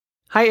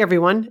Hi,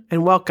 everyone,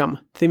 and welcome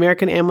to the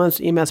American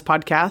Ambulance EMS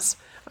podcast.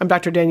 I'm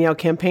Dr. Danielle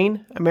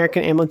Campaign,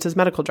 American Ambulance's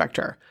Medical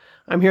Director.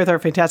 I'm here with our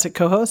fantastic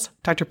co-host,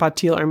 Dr.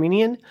 Patil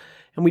Armenian,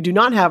 and we do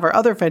not have our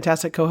other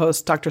fantastic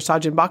co-host, Dr.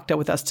 Sajjan Bhakta,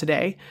 with us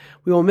today.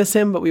 We will miss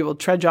him, but we will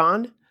trudge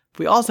on.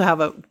 We also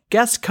have a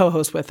guest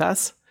co-host with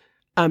us,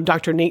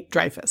 Dr. Nate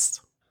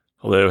Dreyfus.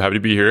 Hello, happy to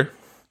be here.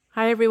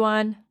 Hi,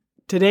 everyone.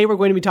 Today, we're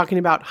going to be talking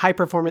about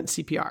high-performance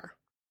CPR.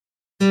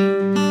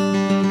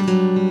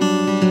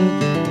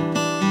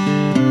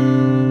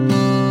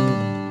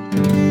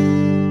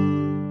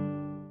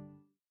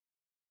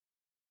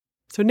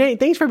 So Nate,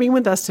 thanks for being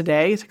with us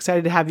today. It's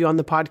excited to have you on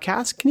the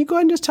podcast. Can you go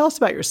ahead and just tell us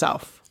about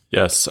yourself?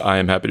 Yes, I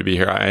am happy to be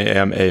here. I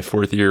am a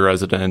fourth-year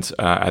resident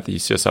at the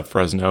UCSF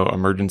Fresno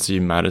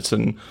Emergency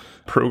Medicine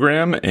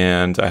program,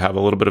 and I have a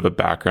little bit of a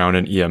background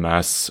in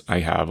EMS. I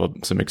have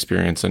some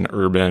experience in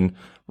urban,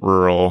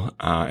 rural,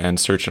 and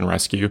search and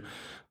rescue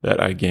that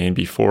I gained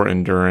before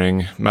and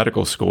during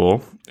medical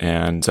school,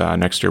 and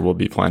next year we'll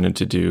be planning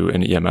to do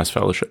an EMS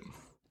fellowship.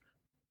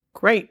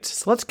 Great.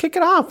 So let's kick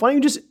it off. Why don't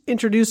you just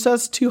introduce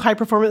us to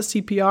high-performance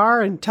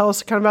CPR and tell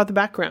us kind of about the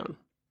background?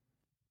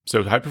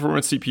 So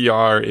high-performance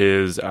CPR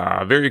is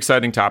a very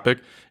exciting topic.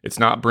 It's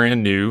not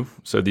brand new.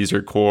 So these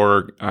are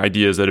core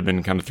ideas that have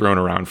been kind of thrown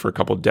around for a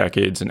couple of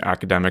decades in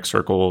academic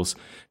circles.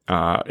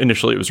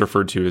 Initially, it was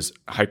referred to as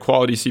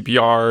high-quality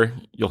CPR.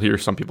 You'll hear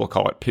some people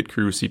call it pit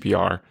crew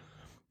CPR.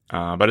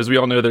 But as we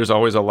all know, there's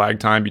always a lag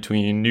time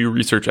between new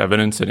research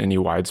evidence and any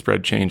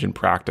widespread change in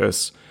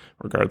practice,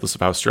 regardless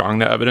of how strong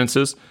the evidence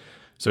is.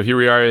 So here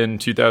we are in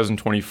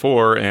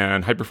 2024,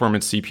 and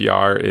high-performance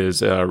CPR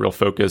is a real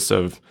focus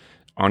of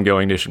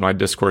ongoing nationwide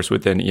discourse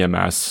within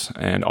EMS,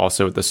 and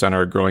also at the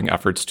center of growing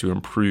efforts to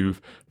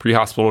improve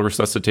pre-hospital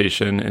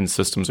resuscitation in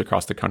systems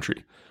across the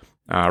country.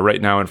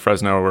 Right now in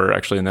Fresno, we're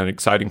actually in an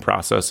exciting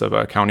process of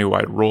a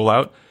countywide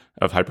rollout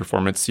of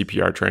high-performance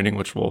CPR training,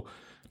 which we'll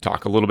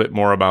talk a little bit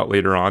more about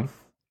later on.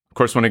 Of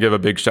course, I want to give a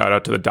big shout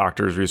out to the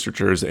doctors,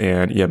 researchers,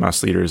 and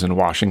EMS leaders in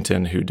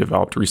Washington who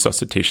developed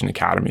Resuscitation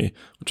Academy,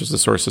 which is the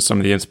source of some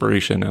of the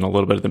inspiration and a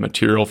little bit of the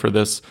material for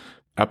this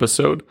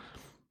episode.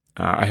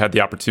 I had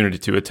the opportunity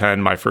to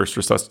attend my first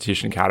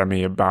Resuscitation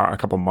Academy about a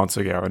couple months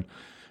ago, and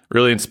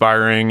really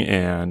inspiring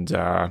and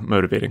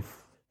motivating.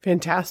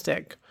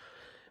 Fantastic.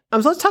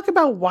 So let's talk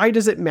about why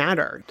does it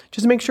matter?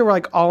 Just to make sure we're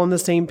all on the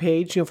same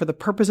page. For the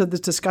purpose of this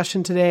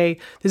discussion today,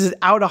 this is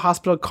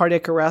out-of-hospital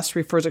cardiac arrest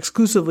refers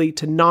exclusively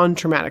to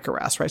non-traumatic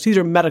arrest, right? So these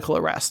are medical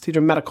arrests. These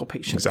are medical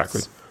patients.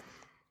 Exactly.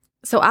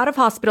 So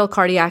out-of-hospital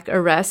cardiac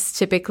arrests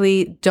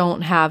typically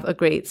don't have a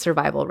great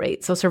survival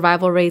rate. So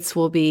survival rates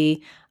will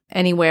be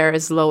anywhere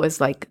as low as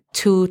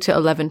 2 to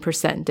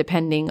 11%,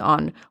 depending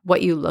on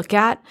what you look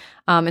at.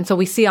 And so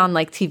we see on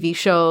TV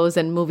shows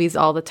and movies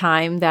all the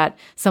time that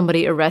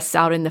somebody arrests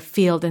out in the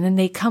field and then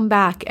they come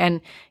back,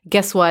 and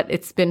guess what?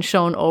 It's been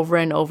shown over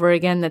and over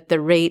again that the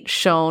rate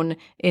shown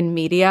in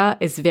media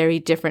is very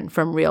different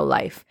from real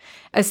life.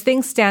 As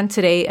things stand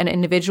today, an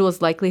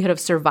individual's likelihood of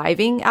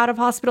surviving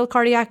out-of-hospital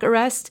cardiac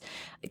arrest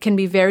can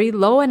be very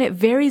low, and it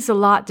varies a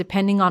lot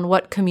depending on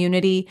what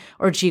community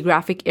or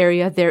geographic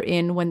area they're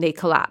in when they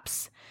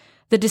collapse.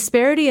 The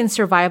disparity in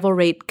survival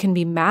rate can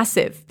be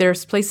massive.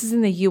 There's places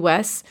in the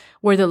U.S.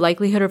 where the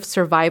likelihood of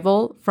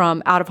survival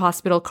from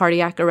out-of-hospital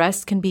cardiac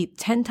arrest can be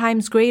 10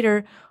 times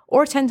greater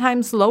or 10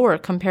 times lower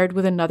compared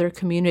with another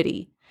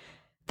community.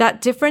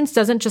 That difference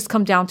doesn't just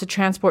come down to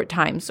transport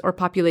times or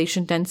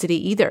population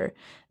density either.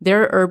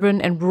 There are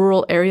urban and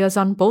rural areas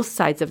on both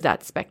sides of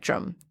that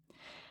spectrum.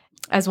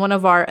 As one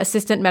of our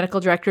assistant medical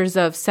directors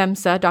of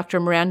SEMSA, Dr.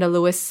 Miranda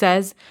Lewis,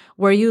 says,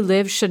 where you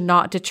live should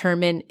not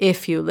determine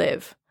if you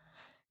live.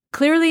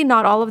 Clearly,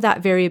 not all of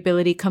that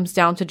variability comes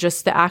down to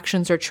just the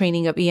actions or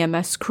training of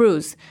EMS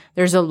crews.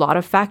 There's a lot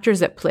of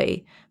factors at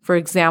play. For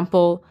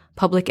example,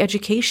 public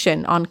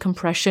education on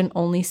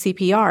compression-only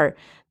CPR.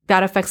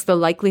 That affects the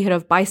likelihood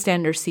of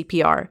bystander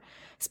CPR.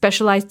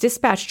 Specialized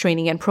dispatch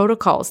training and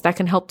protocols that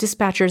can help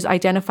dispatchers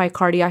identify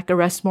cardiac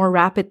arrest more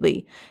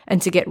rapidly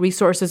and to get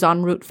resources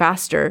en route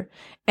faster,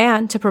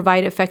 and to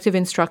provide effective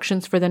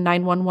instructions for the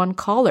 911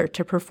 caller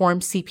to perform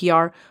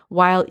CPR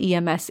while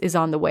EMS is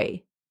on the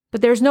way.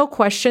 But there's no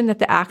question that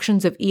the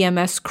actions of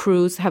EMS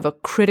crews have a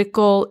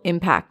critical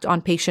impact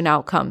on patient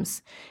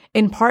outcomes,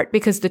 in part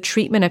because the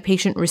treatment a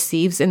patient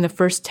receives in the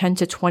first 10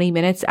 to 20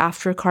 minutes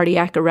after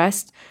cardiac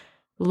arrest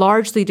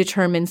largely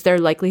determines their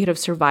likelihood of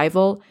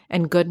survival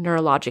and good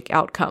neurologic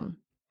outcome.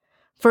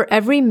 For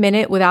every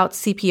minute without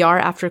CPR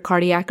after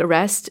cardiac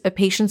arrest, a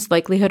patient's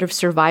likelihood of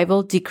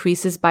survival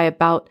decreases by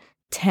about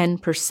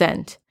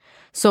 10%.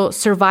 So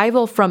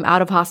survival from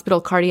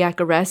out-of-hospital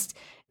cardiac arrest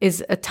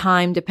is a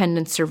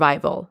time-dependent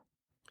survival.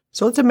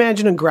 So let's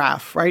imagine a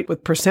graph, right,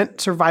 with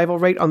percent survival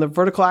rate on the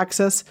vertical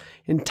axis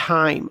and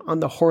time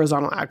on the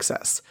horizontal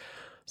axis.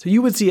 So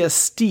you would see a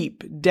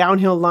steep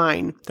downhill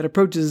line that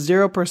approaches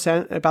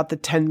 0% at about the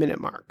 10-minute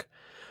mark.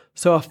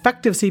 So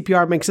effective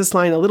CPR makes this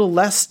line a little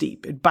less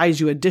steep. It buys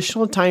you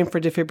additional time for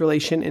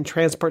defibrillation and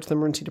transport to the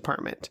emergency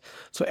department.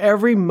 So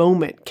every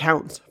moment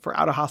counts for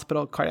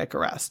out-of-hospital cardiac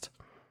arrest.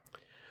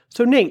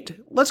 So Nate,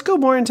 let's go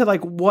more into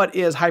what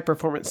is high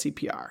performance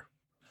CPR?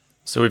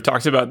 So we've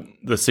talked about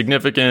the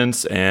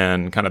significance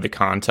and kind of the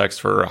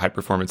context for high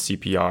performance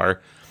CPR,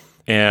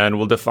 and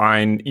we'll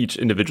define each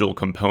individual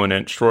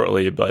component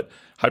shortly, but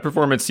high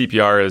performance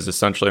CPR is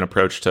essentially an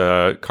approach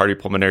to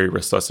cardiopulmonary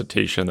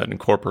resuscitation that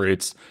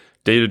incorporates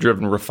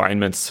data-driven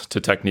refinements to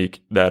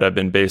technique that have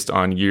been based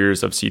on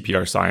years of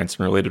CPR science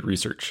and related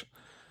research.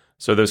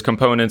 So those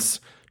components: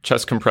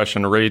 chest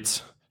compression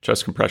rates,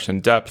 chest compression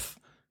depth,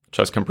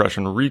 chest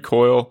compression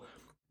recoil,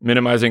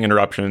 minimizing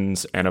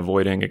interruptions, and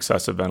avoiding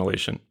excessive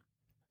ventilation.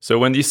 So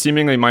when these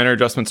seemingly minor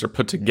adjustments are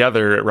put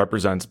together, it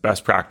represents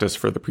best practice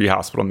for the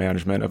pre-hospital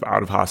management of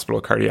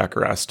out-of-hospital cardiac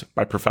arrest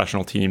by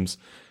professional teams.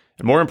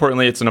 And more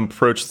importantly, it's an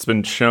approach that's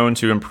been shown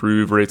to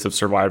improve rates of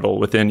survival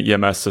within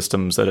EMS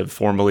systems that have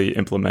formally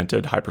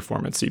implemented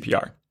high-performance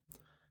CPR.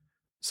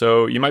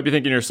 So you might be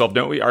thinking to yourself,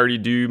 don't we already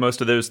do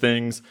most of those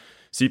things?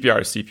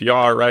 CPR is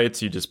CPR, right?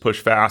 So you just push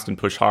fast and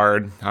push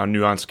hard. How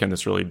nuanced can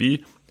this really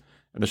be?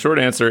 And the short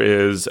answer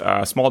is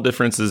small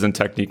differences in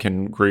technique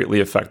can greatly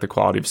affect the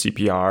quality of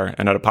CPR.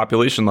 And at a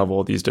population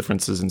level, these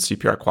differences in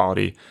CPR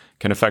quality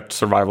can affect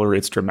survival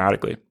rates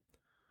dramatically.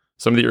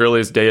 Some of the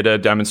earliest data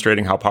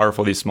demonstrating how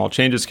powerful these small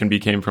changes can be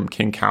came from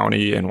King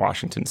County in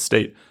Washington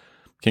State.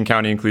 King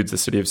County includes the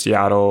city of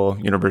Seattle,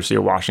 University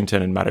of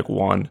Washington, and Medic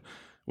One,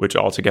 which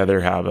altogether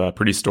have a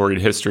pretty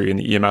storied history in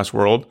the EMS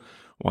world,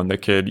 one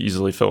that could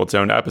easily fill its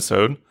own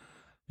episode.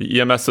 The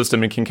EMS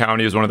system in King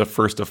County is one of the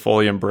first to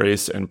fully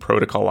embrace and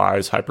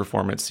protocolize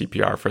high-performance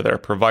CPR for their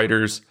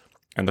providers,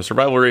 and the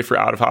survival rate for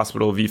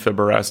out-of-hospital VFib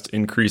arrest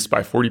increased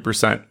by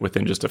 40%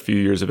 within just a few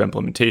years of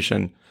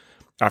implementation.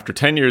 After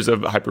 10 years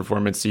of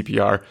high-performance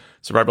CPR,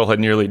 survival had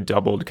nearly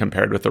doubled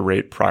compared with the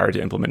rate prior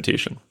to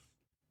implementation.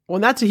 Well,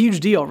 and that's a huge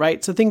deal,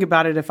 right? So think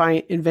about it. If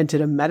I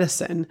invented a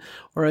medicine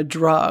or a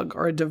drug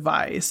or a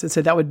device and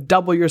said that would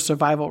double your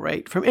survival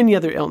rate from any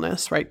other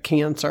illness, right?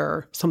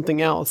 Cancer, something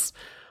else.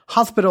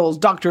 Hospitals,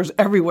 doctors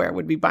everywhere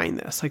would be buying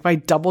this. If I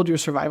doubled your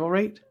survival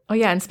rate. Oh,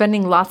 yeah. And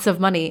spending lots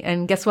of money.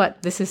 And guess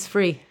what? This is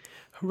free.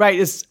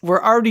 Right.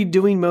 We're already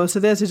doing most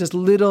of this. It's just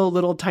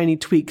little tiny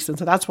tweaks. And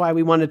so that's why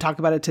we wanted to talk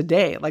about it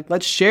today.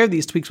 Let's share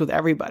these tweaks with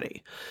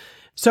everybody.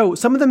 So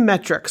some of the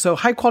metrics. So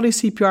high quality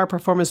CPR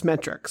performance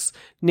metrics.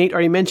 Nate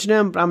already mentioned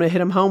them, but I'm going to hit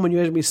them home when you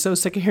guys will be so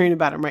sick of hearing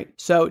about them, right?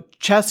 So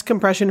chest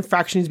compression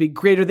fraction needs to be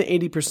greater than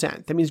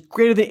 80%. That means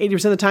greater than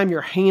 80% of the time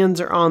your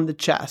hands are on the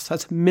chest.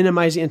 That's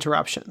minimizing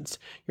interruptions.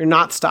 You're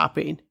not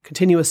stopping.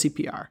 Continuous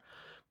CPR.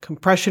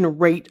 Compression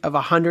rate of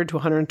 100 to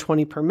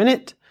 120 per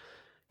minute.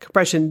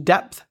 Compression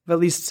depth of at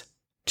least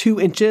 2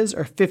 inches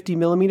or 50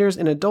 millimeters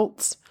in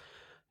adults.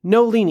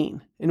 No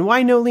leaning. And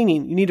why no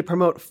leaning? You need to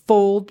promote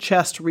full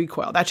chest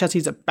recoil. That chest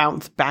needs to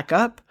bounce back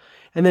up.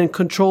 And then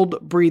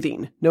controlled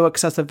breathing, no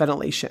excessive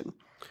ventilation.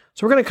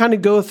 So we're going to kind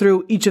of go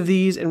through each of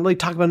these and really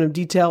talk about them in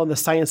detail and the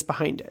science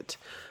behind it.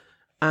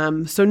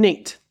 So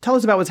Nate, tell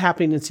us about what's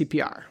happening in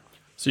CPR.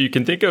 So you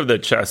can think of the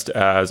chest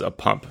as a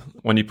pump.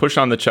 When you push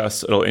on the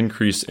chest, it'll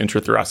increase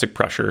intrathoracic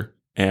pressure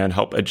and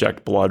help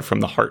eject blood from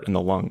the heart and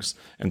the lungs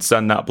and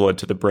send that blood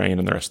to the brain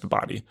and the rest of the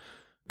body.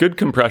 Good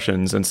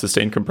compressions and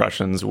sustained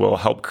compressions will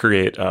help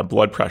create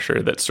blood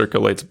pressure that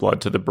circulates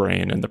blood to the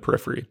brain and the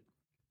periphery.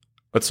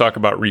 Let's talk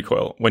about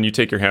recoil. When you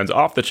take your hands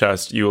off the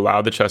chest, you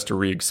allow the chest to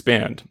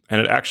re-expand,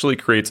 and it actually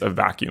creates a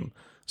vacuum.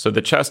 So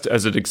the chest,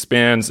 as it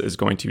expands, is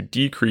going to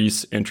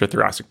decrease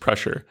intrathoracic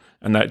pressure,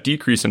 and that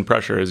decrease in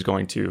pressure is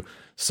going to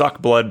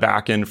suck blood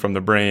back in from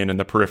the brain and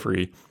the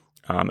periphery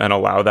and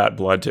allow that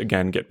blood to,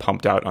 again, get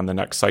pumped out on the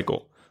next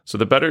cycle. So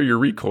the better your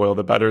recoil,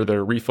 the better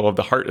the refill of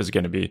the heart is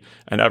going to be.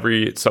 And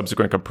every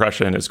subsequent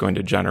compression is going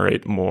to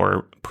generate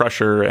more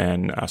pressure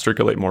and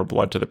circulate more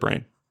blood to the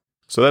brain.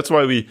 So that's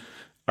why we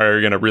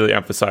are going to really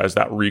emphasize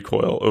that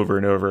recoil over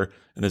and over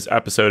in this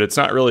episode. It's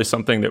not really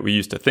something that we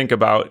used to think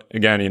about.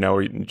 Again,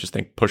 we just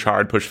think push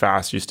hard, push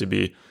fast used to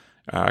be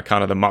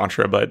kind of the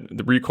mantra, but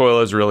the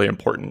recoil is really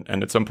important.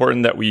 And it's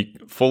important that we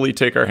fully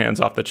take our hands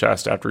off the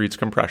chest after each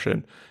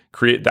compression,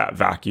 create that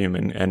vacuum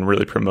and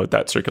really promote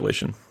that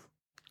circulation.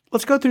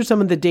 Let's go through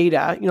some of the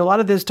data. A lot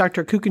of this,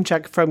 Dr.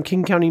 Kukinchuk from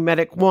King County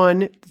Medic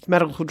One,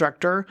 medical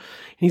director,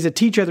 and he's a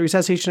teacher at the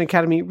Resuscitation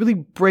Academy, really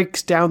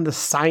breaks down the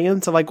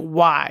science of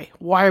why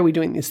are we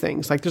doing these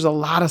things? There's a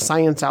lot of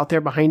science out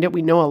there behind it.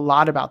 We know a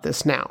lot about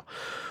this now.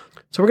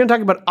 So we're going to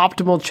talk about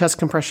optimal chest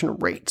compression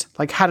rate.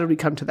 How did we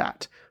come to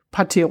that?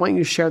 Patil, why don't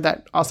you share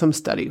that awesome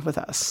study with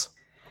us?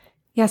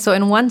 Yeah, so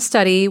in one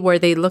study where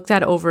they looked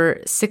at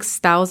over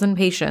 6,000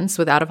 patients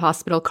with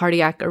out-of-hospital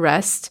cardiac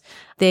arrest,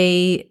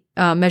 they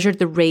measured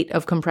the rate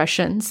of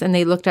compressions, and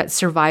they looked at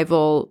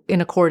survival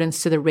in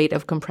accordance to the rate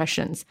of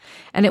compressions.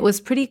 And it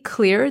was pretty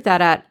clear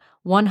that at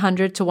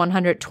 100 to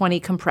 120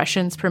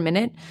 compressions per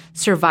minute,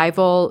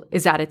 survival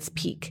is at its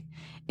peak.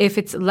 If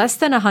it's less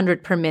than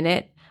 100 per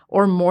minute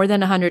or more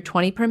than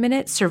 120 per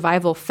minute,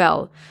 survival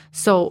fell.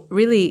 So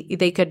really,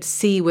 they could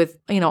see with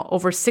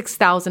over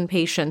 6,000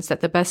 patients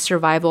that the best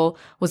survival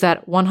was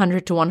at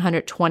 100 to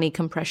 120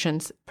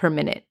 compressions per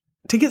minute.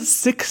 to get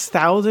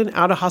 6,000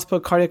 out of hospital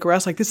cardiac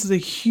arrest, like this is a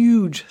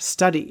huge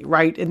study,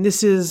 right? And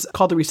this is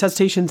called the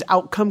Resuscitation's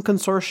Outcome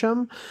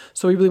Consortium.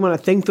 So we really want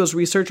to thank those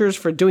researchers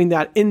for doing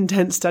that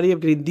intense study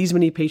of getting these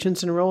many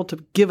patients enrolled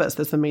to give us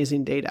this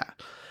amazing data.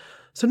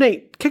 So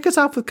Nate, kick us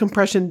off with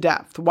compression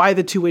depth. Why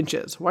the 2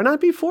 inches? Why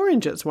not be 4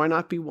 inches? Why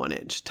not be 1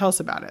 inch? Tell us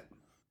about it.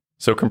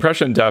 So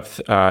compression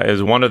depth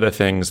is one of the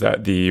things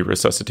that the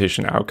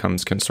Resuscitation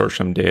Outcomes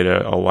Consortium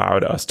data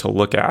allowed us to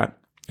look at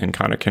and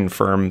kind of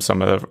confirm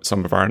some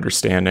of our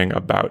understanding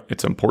about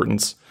its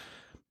importance.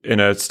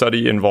 In a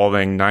study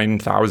involving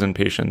 9,000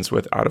 patients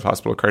with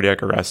out-of-hospital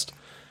cardiac arrest,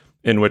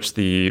 in which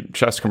the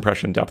chest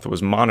compression depth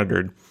was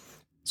monitored,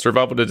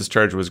 survival to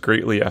discharge was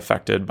greatly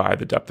affected by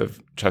the depth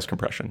of chest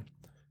compression.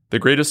 The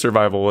greatest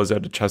survival was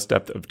at a chest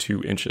depth of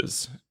 2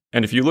 inches.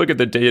 And if you look at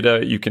the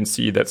data, you can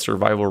see that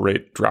survival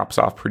rate drops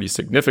off pretty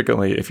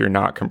significantly if you're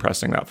not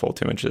compressing that full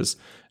 2 inches,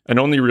 and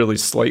only really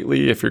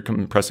slightly if you're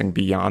compressing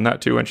beyond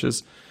that 2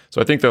 inches. So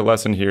I think the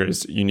lesson here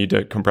is you need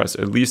to compress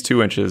at least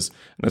 2 inches,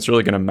 and that's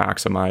really going to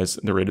maximize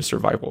the rate of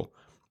survival.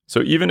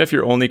 So even if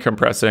you're only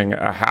compressing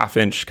a half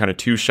inch, kind of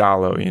too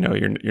shallow,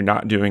 you're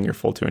not doing your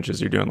full 2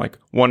 inches, you're doing like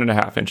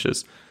 1.5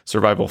 inches,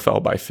 survival fell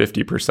by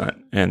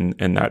 50%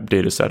 in that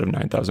data set of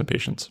 9,000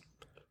 patients.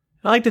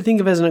 I like to think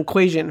of it as an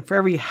equation. For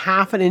every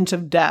half an inch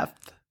of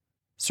depth,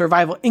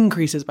 survival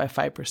increases by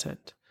 5%.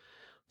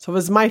 So if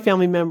it's my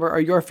family member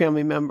or your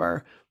family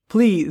member,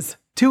 please,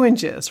 2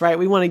 inches, right?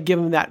 We want to give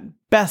them that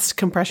best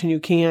compression you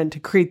can to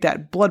create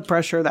that blood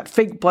pressure, that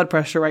fake blood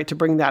pressure, right? To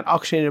bring that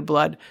oxygenated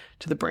blood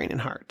to the brain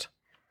and heart.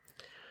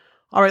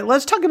 All right,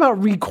 let's talk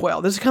about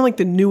recoil. This is kind of like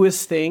the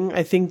newest thing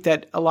I think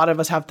that a lot of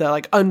us have to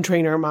like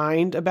untrain our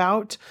mind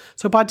about.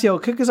 So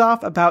Patil, kick us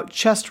off about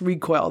chest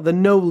recoil, the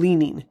no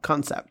leaning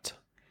concept.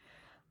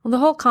 Well, the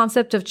whole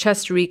concept of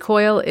chest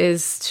recoil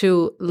is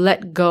to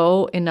let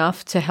go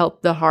enough to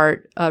help the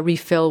heart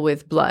refill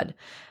with blood.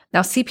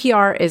 Now,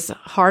 CPR is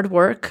hard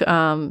work.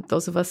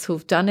 Those of us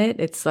who've done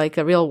it, it's like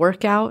a real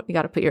workout. You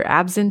got to put your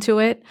abs into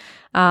it.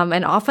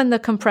 And often the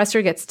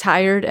compressor gets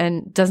tired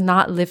and does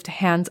not lift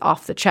hands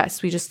off the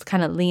chest. We just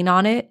kind of lean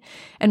on it.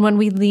 And when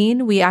we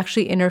lean, we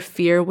actually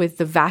interfere with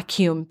the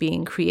vacuum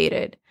being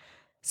created.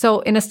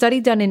 So in a study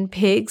done in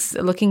pigs,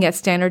 looking at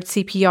standard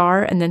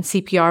CPR and then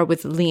CPR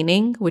with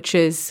leaning, which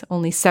is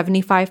only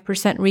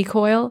 75%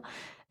 recoil,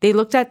 they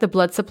looked at the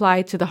blood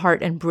supply to the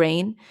heart and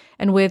brain,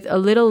 and with a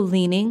little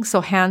leaning,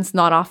 so hands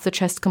not off the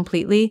chest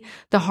completely,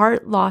 the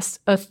heart lost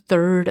a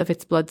third of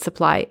its blood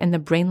supply and the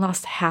brain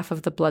lost half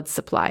of the blood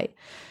supply.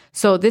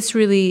 So this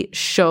really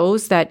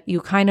shows that you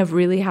kind of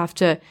really have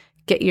to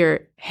get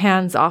your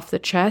hands off the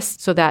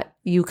chest so that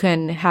you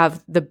can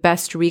have the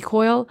best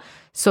recoil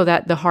so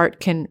that the heart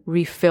can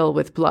refill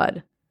with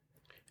blood.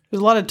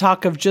 There's a lot of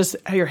talk of just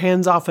your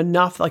hands off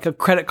enough, like a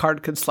credit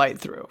card could slide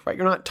through, right?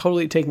 You're not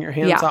totally taking your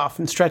hands off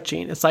and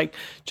stretching. It's like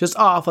just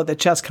off, let the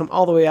chest come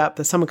all the way up,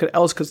 that someone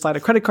else could slide a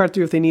credit card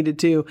through if they needed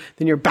to,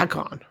 then you're back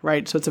on,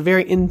 right? So it's a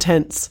very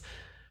intense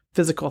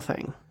physical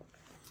thing.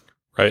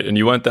 Right. And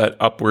you want that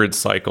upward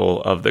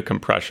cycle of the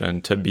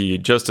compression to be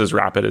just as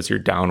rapid as your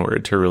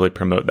downward to really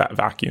promote that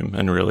vacuum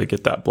and really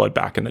get that blood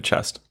back in the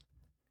chest.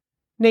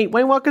 Nate,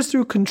 why don't you walk us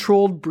through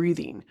controlled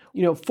breathing?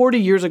 40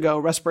 years ago,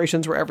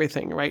 respirations were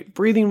everything, right?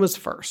 Breathing was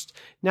first.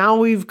 Now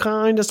we've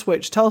kind of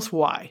switched. Tell us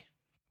why.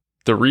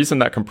 The reason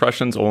that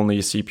compressions-only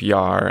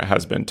CPR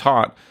has been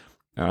taught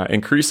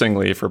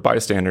increasingly for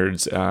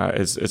bystanders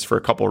is for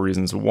a couple of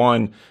reasons.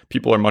 One,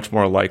 people are much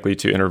more likely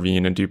to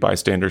intervene and do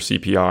bystander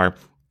CPR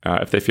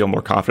if they feel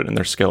more confident in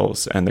their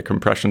skills. And the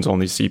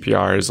compressions-only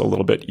CPR is a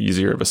little bit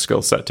easier of a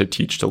skill set to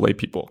teach to lay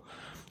people.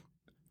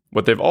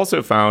 What they've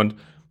also found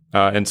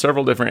in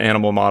several different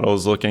animal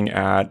models looking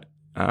at,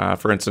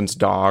 for instance,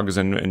 dogs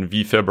and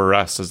VFib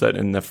arrests is that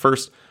in the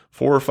first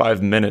 4 or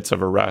 5 minutes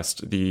of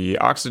arrest, the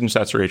oxygen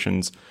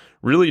saturations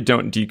really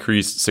don't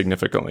decrease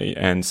significantly.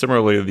 And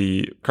similarly,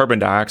 the carbon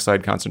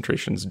dioxide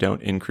concentrations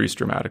don't increase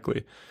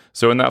dramatically.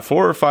 So in that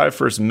 4 or 5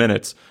 first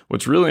minutes,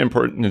 what's really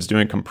important is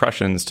doing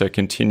compressions to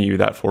continue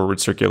that forward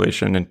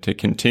circulation and to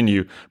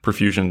continue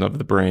perfusion of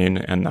the brain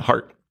and the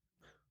heart.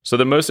 So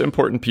the most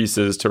important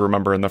pieces to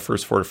remember in the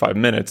first 4 to 5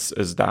 minutes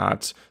is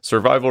that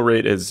survival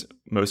rate is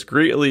most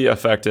greatly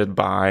affected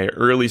by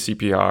early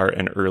CPR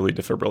and early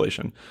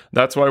defibrillation.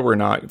 That's why we're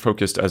not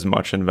focused as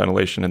much in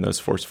ventilation in those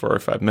first 4 or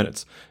 5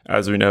 minutes.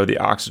 As we know, the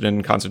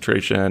oxygen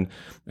concentration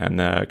and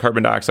the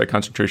carbon dioxide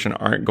concentration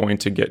aren't going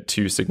to get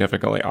too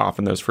significantly off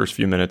in those first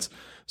few minutes.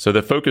 So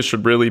the focus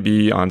should really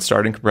be on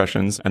starting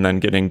compressions and then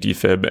getting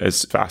defib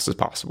as fast as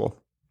possible.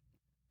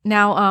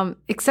 Now,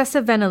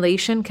 excessive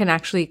ventilation can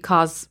actually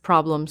cause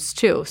problems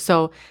too.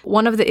 So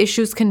one of the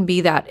issues can be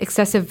that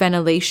excessive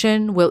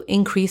ventilation will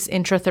increase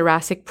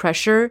intrathoracic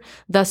pressure,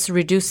 thus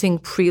reducing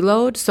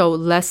preload. So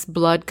less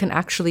blood can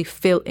actually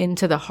fill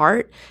into the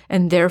heart,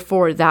 and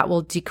therefore that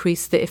will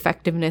decrease the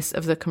effectiveness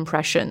of the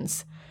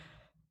compressions.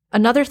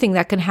 Another thing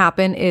that can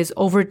happen is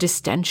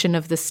overdistension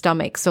of the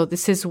stomach. So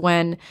this is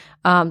when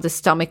the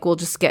stomach will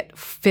just get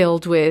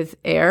filled with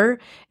air,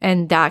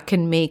 and that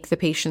can make the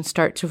patient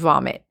start to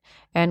vomit.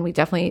 And we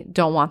definitely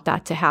don't want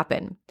that to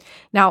happen.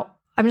 Now,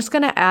 I'm just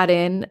going to add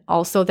in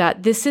also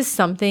that this is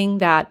something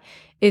that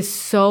is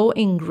so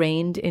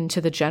ingrained into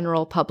the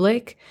general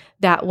public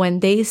that when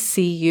they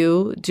see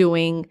you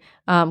doing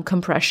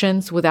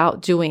compressions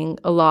without doing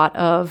a lot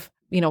of,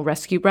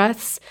 rescue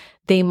breaths,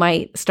 they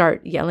might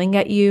start yelling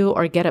at you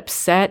or get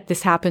upset.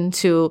 This happened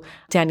to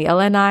Danielle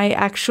and I,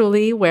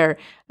 actually, where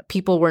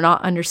people were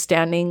not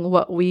understanding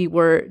what we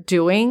were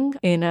doing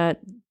in a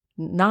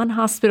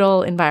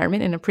non-hospital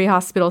environment, in a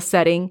pre-hospital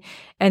setting.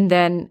 And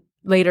then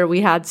later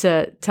we had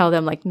to tell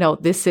them, like, no,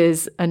 this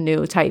is a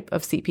new type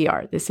of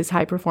CPR. This is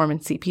high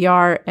performance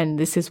CPR. And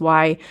this is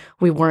why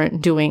we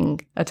weren't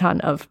doing a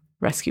ton of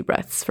rescue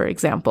breaths, for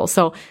example.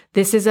 So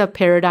this is a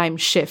paradigm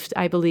shift,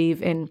 I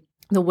believe, in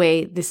the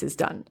way this is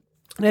done.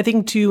 And I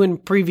think too, in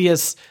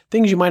previous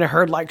things you might have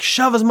heard, like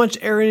shove as much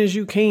air in as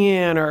you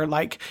can, or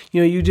like,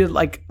 you did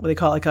like what they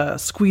call like a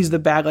squeeze the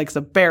bag, like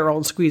the barrel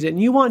and squeeze it.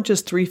 And you want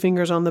just 3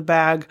 fingers on the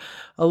bag,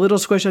 a little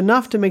squish,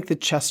 enough to make the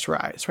chest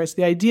rise, right? So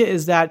the idea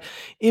is that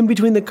in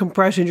between the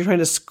compressions, you're trying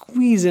to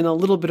squeeze in a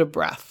little bit of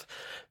breath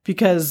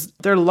because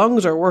their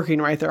lungs are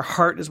working, right? Their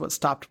heart is what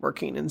stopped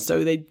working. And so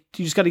you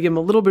just got to give them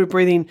a little bit of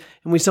breathing,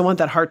 and we still want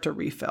that heart to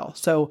refill.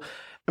 So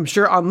I'm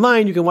sure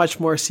online you can watch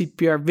more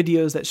CPR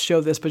videos that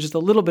show this, but just a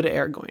little bit of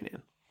air going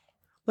in.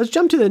 Let's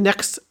jump to the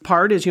next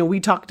part is, we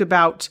talked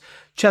about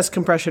chest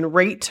compression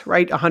rate,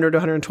 right? 100 to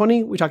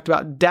 120. We talked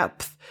about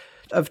depth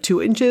of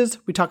 2 inches.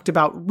 We talked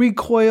about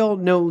recoil,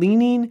 no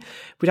leaning.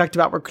 We talked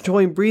about we're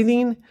controlling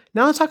breathing.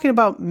 Now let's talking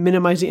about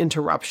minimizing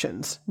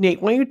interruptions.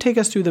 Nate, why don't you take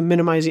us through the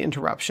minimizing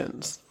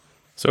interruptions?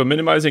 So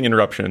minimizing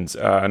interruptions,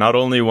 not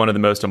only one of the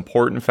most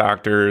important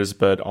factors,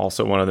 but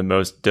also one of the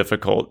most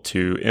difficult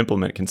to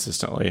implement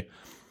consistently.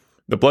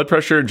 The blood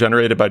pressure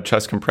generated by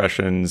chest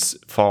compressions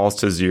falls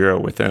to 0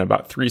 within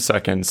about 3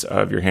 seconds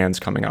of your hands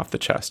coming off the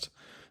chest.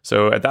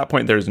 So at that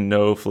point, there's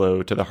no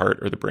flow to the heart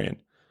or the brain.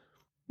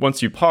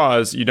 Once you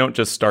pause, you don't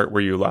just start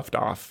where you left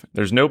off.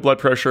 There's no blood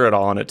pressure at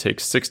all, and it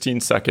takes 16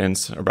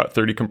 seconds, or about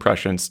 30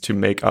 compressions, to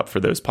make up for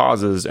those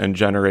pauses and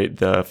generate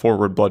the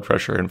forward blood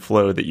pressure and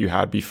flow that you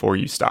had before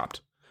you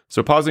stopped.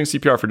 So pausing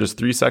CPR for just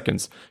 3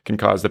 seconds can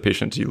cause the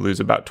patient to lose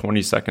about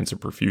 20 seconds of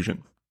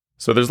perfusion.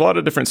 So there's a lot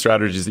of different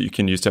strategies that you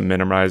can use to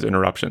minimize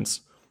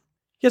interruptions.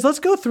 Yes, let's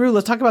go through.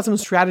 Let's talk about some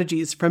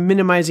strategies for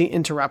minimizing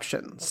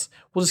interruptions.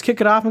 We'll just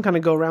kick it off and kind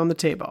of go around the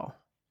table.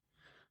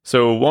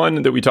 So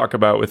one that we talk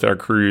about with our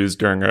crews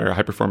during our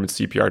high-performance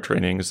CPR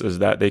trainings is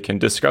that they can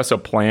discuss a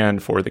plan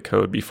for the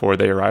code before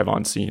they arrive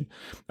on scene.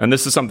 And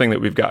this is something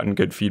that we've gotten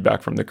good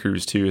feedback from the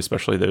crews too,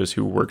 especially those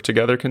who work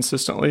together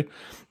consistently,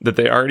 that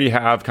they already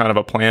have kind of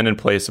a plan in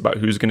place about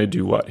who's going to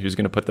do what, who's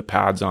going to put the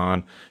pads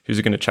on,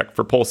 who's going to check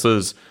for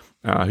pulses,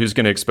 who's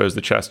going to expose the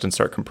chest and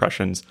start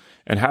compressions.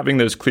 And having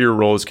those clear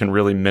roles can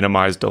really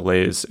minimize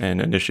delays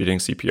in initiating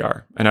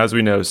CPR. And as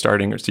we know,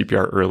 starting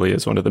CPR early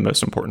is one of the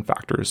most important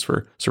factors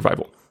for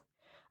survival.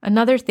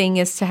 Another thing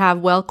is to have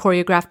well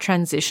choreographed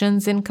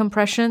transitions in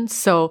compressions.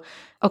 So,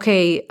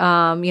 okay,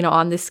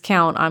 on this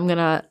count, I'm going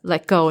to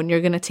let go and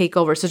you're going to take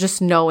over. So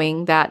just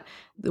knowing that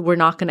we're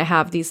not going to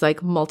have these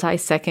like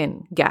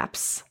multi-second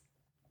gaps.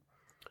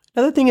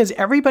 Another thing is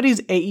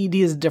everybody's AED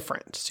is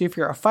different. So if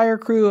you're a fire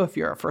crew, if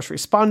you're a first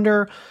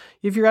responder,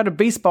 if you're at a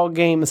baseball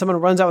game and someone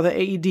runs out with an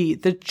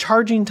AED, the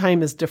charging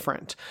time is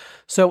different.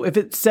 So if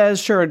it says,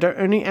 sure,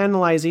 during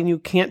analyzing, you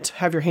can't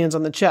have your hands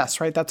on the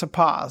chest, right? That's a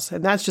pause.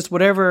 And that's just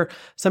whatever.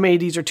 Some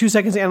AEDs are 2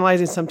 seconds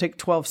analyzing, some take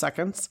 12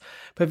 seconds.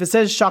 But if it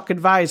says shock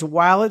advised,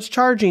 while it's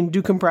charging,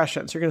 do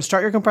compressions. You're going to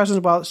start your compressions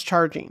while it's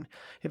charging.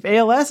 If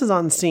ALS is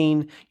on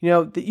scene,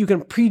 that you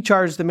can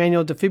pre-charge the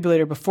manual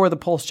defibrillator before the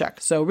pulse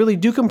check. So really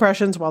do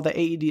compressions while the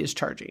AED is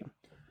charging.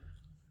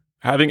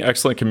 Having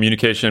excellent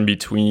communication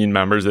between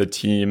members of the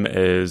team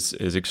is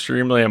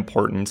extremely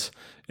important.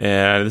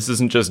 And this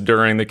isn't just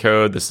during the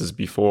code, this is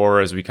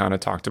before, as we kind of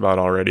talked about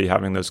already,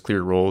 having those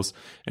clear roles,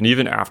 and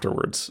even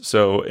afterwards.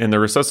 So in the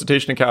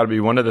Resuscitation Academy,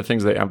 one of the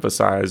things they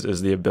emphasize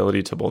is the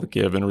ability to both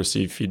give and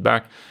receive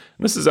feedback.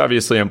 And this is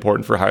obviously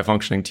important for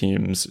high-functioning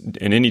teams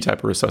in any type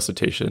of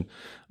resuscitation.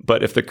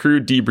 But if the crew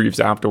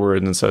debriefs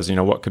afterwards and says,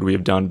 what could we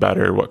have done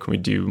better? What can we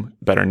do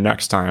better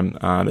next time?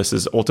 This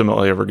is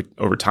ultimately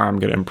over time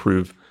going to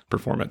improve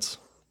performance.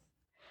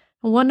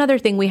 One other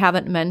thing we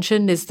haven't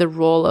mentioned is the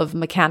role of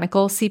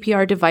mechanical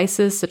CPR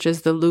devices, such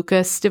as the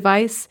Lucas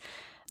device.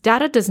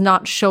 Data does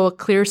not show a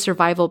clear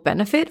survival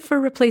benefit for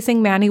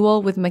replacing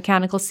manual with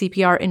mechanical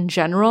CPR in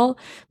general,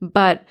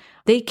 but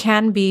they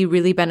can be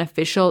really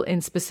beneficial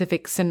in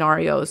specific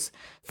scenarios.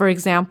 For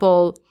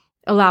example,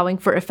 allowing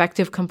for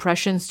effective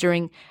compressions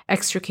during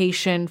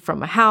extrication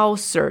from a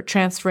house or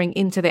transferring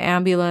into the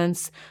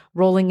ambulance,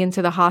 rolling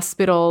into the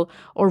hospital,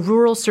 or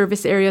rural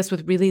service areas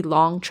with really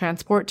long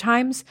transport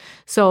times.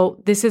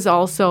 So this is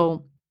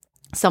also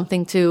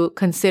something to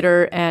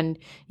consider and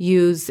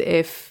use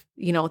if,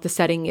 the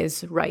setting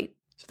is right.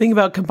 Think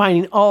about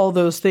combining all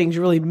those things.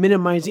 You're really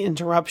minimizing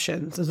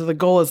interruptions. And so the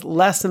goal is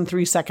less than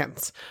 3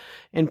 seconds.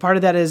 And part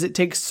of that is it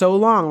takes so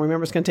long.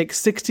 Remember, it's going to take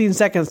 16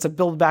 seconds to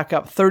build back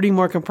up, 30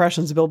 more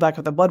compressions to build back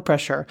up the blood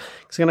pressure.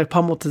 It's going to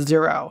pummel to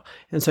 0.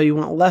 And so you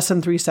want less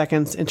than 3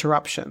 seconds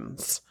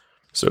interruptions.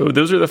 So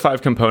those are the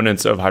 5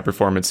 components of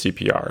high-performance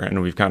CPR,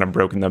 and we've kind of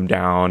broken them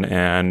down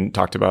and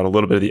talked about a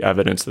little bit of the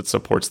evidence that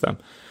supports them.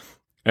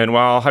 And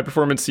while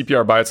high-performance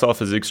CPR by itself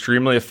is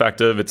extremely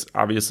effective, it's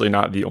obviously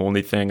not the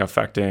only thing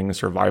affecting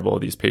survival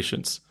of these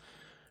patients.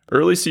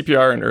 Early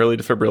CPR and early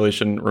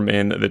defibrillation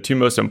remain the 2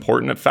 most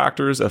important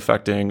factors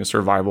affecting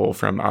survival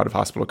from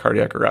out-of-hospital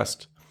cardiac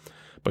arrest.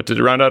 But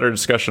to round out our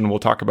discussion, we'll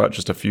talk about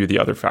just a few of the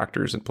other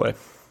factors in play.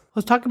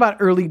 Let's talk about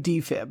early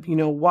defib.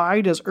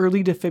 Why does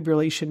early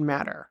defibrillation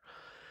matter?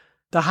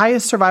 The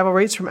highest survival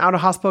rates from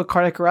out-of-hospital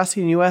cardiac arrest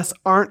in the U.S.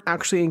 aren't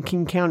actually in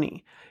King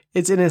County.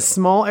 It's in a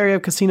small area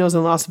of casinos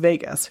in Las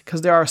Vegas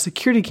because there are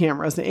security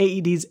cameras and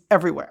AEDs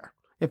everywhere.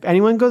 If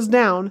anyone goes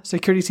down,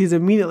 security sees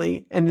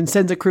immediately and then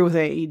sends a crew with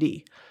an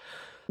AED.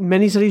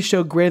 Many studies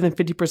show greater than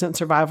 50%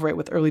 survival rate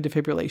with early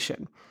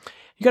defibrillation.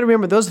 You got to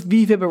remember, those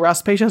VFib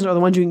arrest patients are the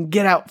ones you can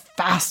get out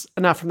fast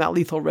enough from that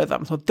lethal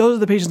rhythm. So those are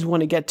the patients you want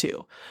to get to.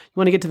 You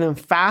want to get to them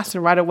fast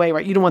and right away,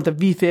 right? You don't want the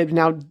VFib to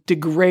now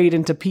degrade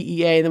into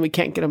PEA and then we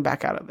can't get them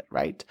back out of it,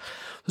 right?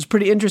 So it's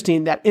pretty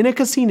interesting that in a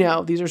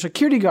casino, these are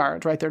security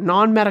guards, right? They're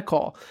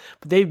non-medical,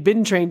 but they've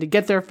been trained to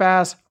get there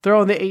fast,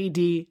 throw in the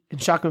AED,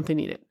 and shock them if they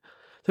need it.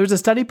 There was a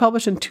study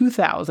published in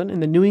 2000 in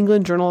the New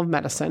England Journal of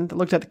Medicine that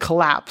looked at the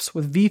collapse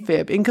with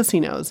VFib in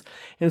casinos,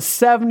 and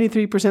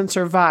 73%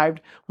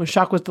 survived when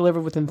shock was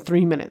delivered within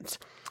 3 minutes.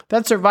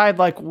 That survived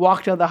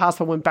walked out of the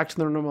hospital and went back to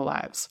their normal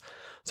lives.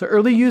 So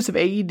early use of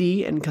AED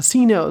in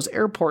casinos,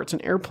 airports,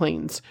 and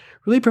airplanes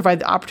really provide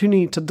the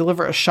opportunity to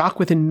deliver a shock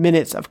within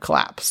minutes of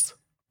collapse.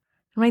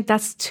 Right,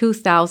 that's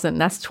 2000.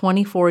 That's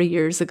 24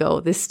 years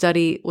ago. This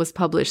study was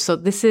published. So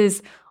this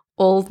is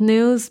old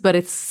news, but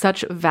it's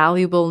such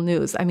valuable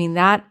news. I mean,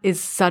 that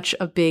is such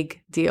a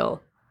big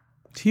deal.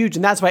 It's huge.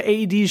 And that's why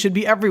AEDs should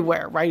be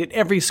everywhere, right? At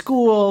every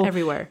school,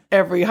 everywhere,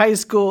 every high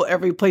school,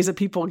 every place that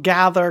people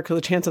gather because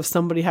the chance of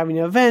somebody having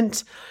an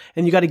event,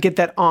 and you got to get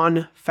that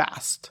on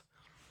fast.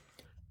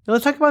 Now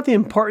let's talk about the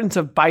importance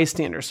of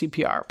bystander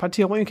CPR.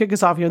 Patil, why don't you kick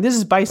us off? This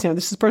is bystander.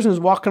 This is a person who's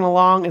walking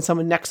along and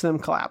someone next to them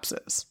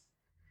collapses.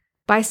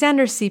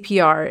 Bystander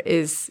CPR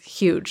is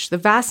huge. The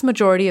vast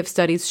majority of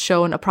studies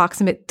show an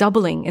approximate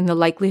doubling in the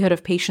likelihood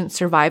of patient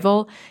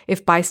survival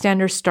if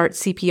bystanders start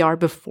CPR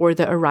before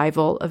the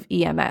arrival of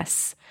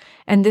EMS.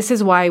 And this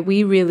is why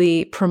we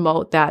really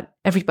promote that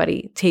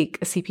everybody take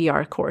a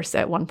CPR course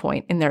at one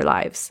point in their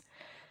lives.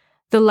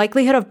 The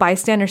likelihood of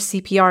bystander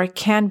CPR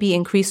can be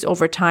increased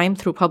over time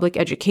through public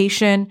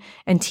education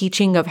and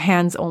teaching of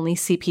hands-only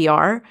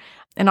CPR.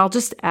 And I'll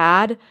just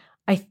add,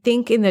 I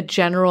think in the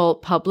general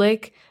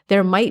public,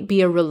 there might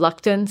be a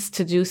reluctance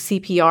to do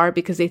CPR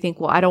because they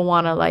think, well, I don't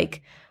want to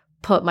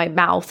put my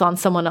mouth on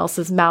someone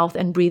else's mouth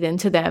and breathe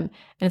into them.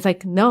 And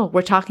it's no,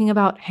 we're talking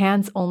about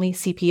hands-only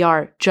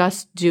CPR.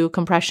 Just do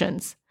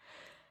compressions.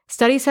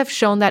 Studies have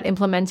shown that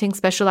implementing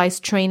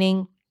specialized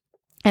training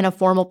and a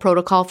formal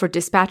protocol for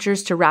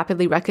dispatchers to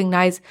rapidly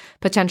recognize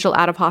potential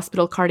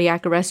out-of-hospital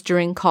cardiac arrest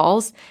during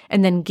calls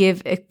and then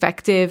give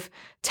effective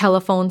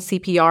telephone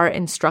CPR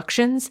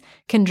instructions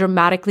can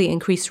dramatically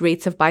increase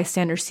rates of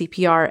bystander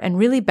CPR and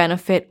really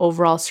benefit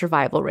overall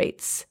survival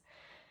rates.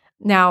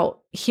 Now,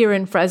 here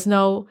in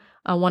Fresno,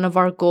 one of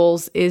our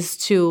goals is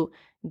to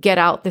get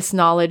out this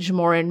knowledge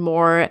more and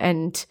more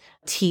and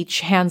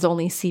teach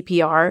hands-only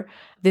CPR.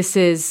 This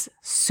is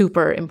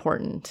super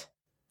important.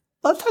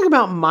 Let's talk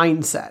about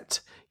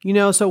mindset.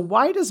 So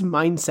why does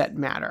mindset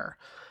matter?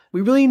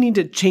 We really need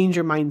to change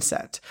your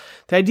mindset.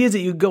 The idea is that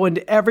you go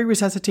into every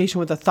resuscitation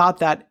with the thought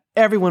that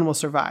everyone will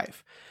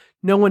survive.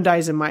 No one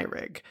dies in my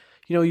rig.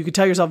 You could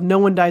tell yourself no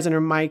one dies under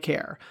my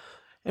care.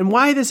 And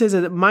why this is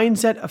that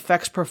mindset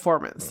affects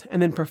performance, and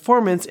then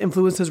performance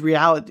influences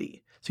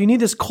reality. So you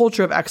need this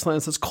culture of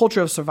excellence, this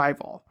culture of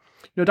survival.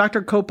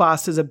 Dr.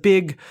 Kopas is a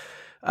big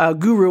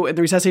guru in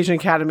the Resuscitation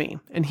Academy,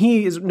 and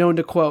he is known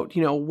to quote,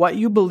 what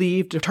you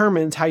believe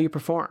determines how you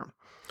perform.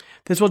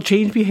 This will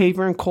change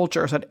behavior and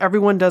culture so that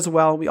everyone does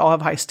well and we all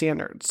have high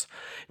standards.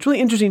 It's really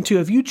interesting too,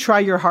 if you try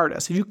your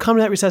hardest, if you come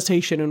to that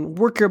resuscitation and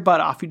work your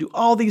butt off, you do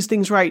all these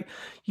things right,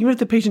 even if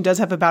the patient does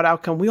have a bad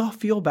outcome, we all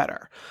feel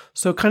better.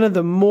 So kind of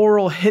the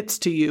moral hits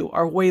to you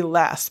are way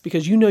less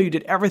because you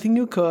did everything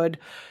you could,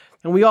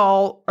 and we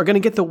all are going to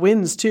get the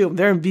wins too. If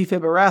they're in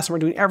VFib arrest and we're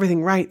doing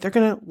everything right, they're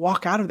going to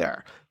walk out of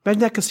there.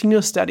 Imagine that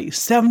casino study,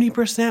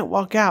 70%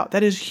 walk out.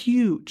 That is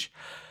huge.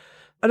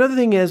 Another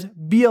thing is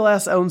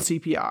BLS owns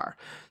CPR.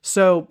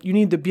 So you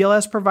need the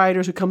BLS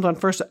providers who comes on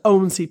first to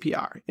own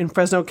CPR. In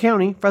Fresno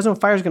County, Fresno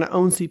Fire is going to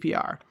own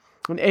CPR.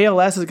 And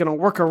ALS is going to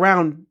work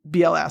around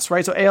BLS,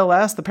 right? So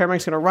ALS, the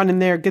paramedics are going to run in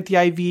there, get the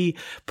IV,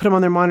 put them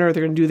on their monitor.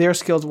 They're going to do their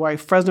skills while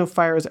Fresno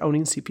Fire is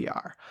owning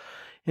CPR.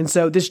 And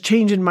so this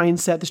change in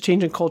mindset, this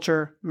change in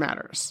culture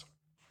matters.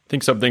 I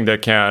think something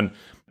that can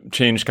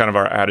change kind of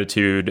our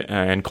attitude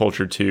and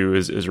culture too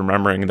is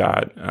remembering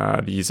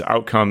that these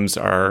outcomes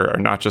are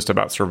not just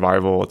about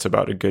survival, it's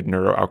about a good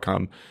neuro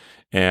outcome.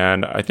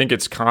 And I think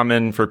it's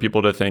common for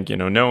people to think,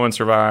 no one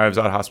survives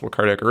out of hospital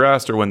cardiac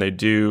arrest, or when they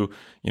do,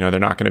 they're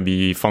not going to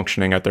be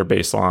functioning at their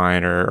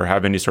baseline or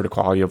have any sort of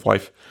quality of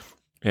life.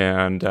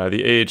 And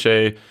the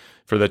AHA,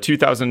 for the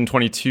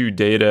 2022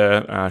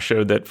 data,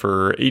 showed that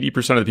for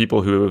 80% of the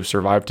people who have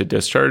survived to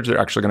discharge, they're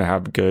actually going to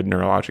have good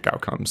neurologic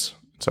outcomes.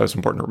 So that's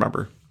important to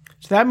remember.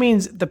 So that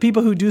means the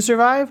people who do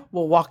survive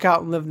will walk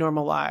out and live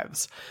normal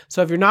lives.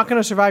 So if you're not going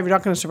to survive, you're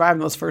not going to survive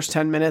in those first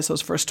 10 minutes,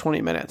 those first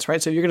 20 minutes,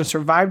 right? So if you're going to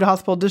survive to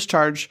hospital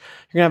discharge,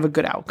 you're going to have a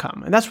good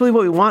outcome. And that's really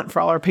what we want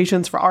for all our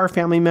patients, for our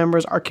family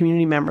members, our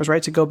community members,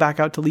 right? To go back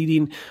out to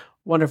leading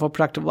wonderful,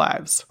 productive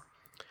lives.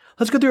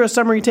 Let's go through our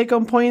summary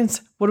take-home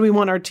points. What do we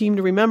want our team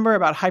to remember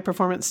about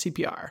high-performance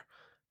CPR?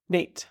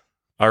 Nate.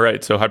 All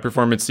right, so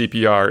high-performance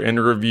CPR in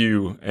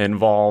review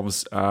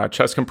involves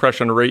chest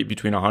compression rate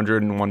between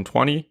 100 and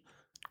 120,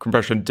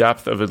 compression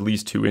depth of at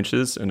least 2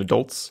 inches in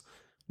adults,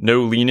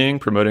 no leaning,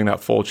 promoting that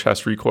full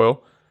chest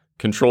recoil,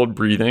 controlled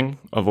breathing,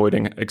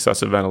 avoiding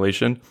excessive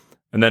ventilation,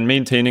 and then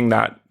maintaining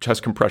that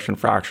chest compression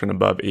fraction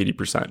above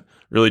 80%,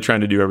 really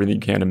trying to do everything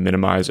you can to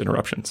minimize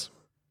interruptions.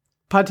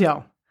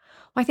 Patil.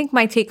 I think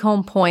my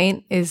take-home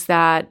point is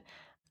that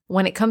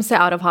when it comes to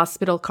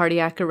out-of-hospital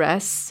cardiac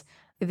arrests,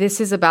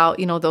 this is about,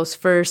 those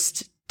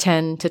first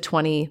 10 to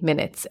 20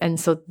 minutes. And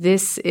so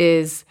this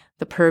is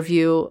the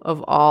purview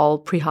of all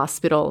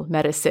pre-hospital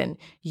medicine.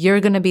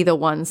 You're going to be the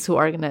ones who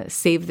are going to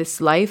save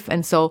this life.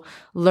 And so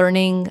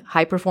learning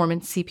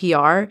high-performance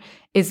CPR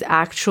is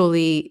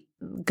actually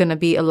going to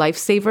be a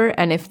lifesaver.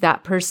 And if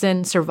that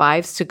person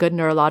survives to good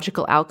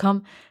neurological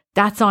outcome,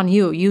 that's on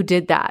you. You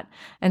did that.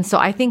 And so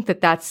I think that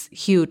that's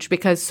huge,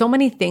 because so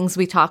many things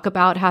we talk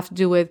about have to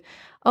do with,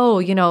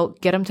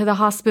 get them to the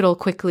hospital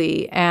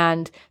quickly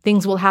and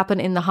things will happen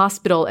in the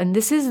hospital. And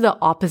this is the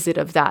opposite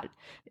of that.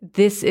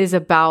 This is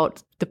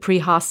about the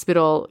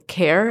pre-hospital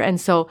care. And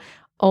so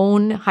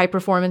own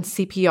high-performance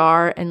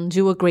CPR and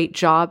do a great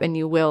job, and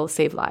you will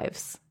save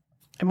lives.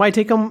 And my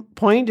take-home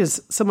point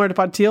is similar to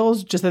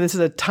Patil's, just that this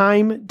is a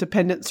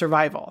time-dependent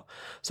survival.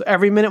 So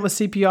every minute with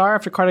CPR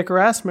after cardiac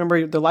arrest,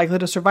 remember, the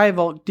likelihood of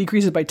survival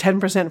decreases by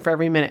 10% for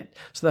every minute.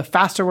 So the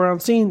faster we're on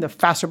scene, the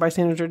faster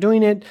bystanders are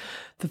doing it,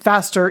 the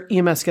faster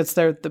EMS gets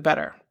there, the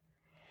better.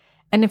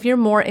 And if you're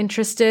more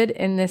interested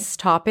in this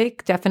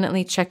topic,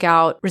 definitely check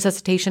out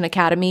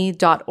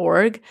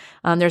resuscitationacademy.org.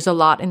 There's a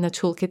lot in the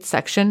toolkit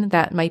section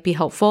that might be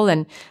helpful.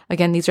 And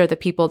again, these are the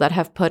people that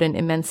have put an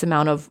immense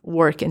amount of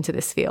work into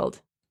this field.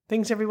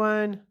 Thanks,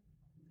 everyone.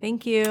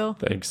 Thank you.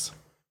 Thanks.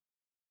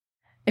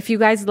 If you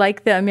guys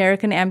like the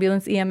American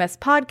Ambulance EMS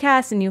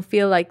podcast and you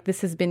feel like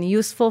this has been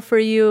useful for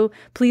you,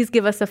 please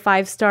give us a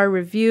 5-star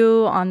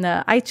review on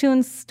the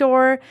iTunes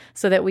store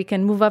so that we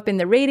can move up in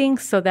the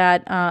ratings, so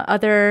that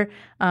other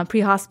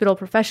pre-hospital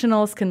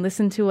professionals can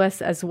listen to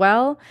us as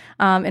well.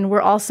 And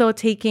we're also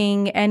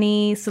taking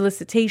any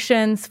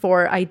solicitations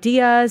for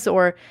ideas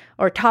or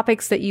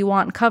topics that you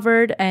want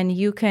covered, and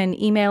you can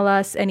email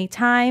us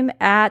anytime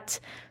at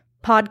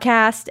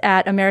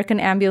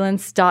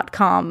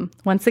podcast@americanambulance.com.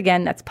 Once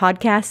again, that's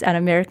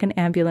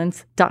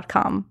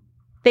podcast@americanambulance.com.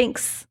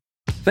 Thanks.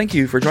 Thank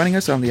you for joining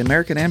us on the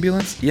American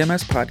Ambulance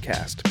EMS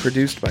podcast,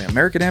 produced by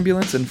American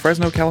Ambulance in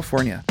Fresno,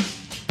 California.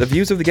 The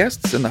views of the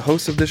guests and the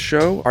hosts of this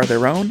show are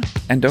their own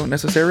and don't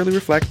necessarily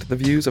reflect the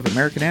views of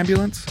American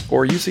Ambulance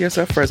or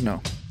UCSF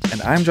Fresno.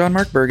 And I'm John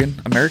Mark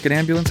Bergen, American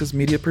Ambulance's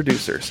media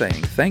producer,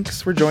 saying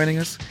thanks for joining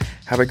us.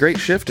 Have a great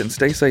shift and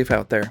stay safe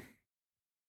out there.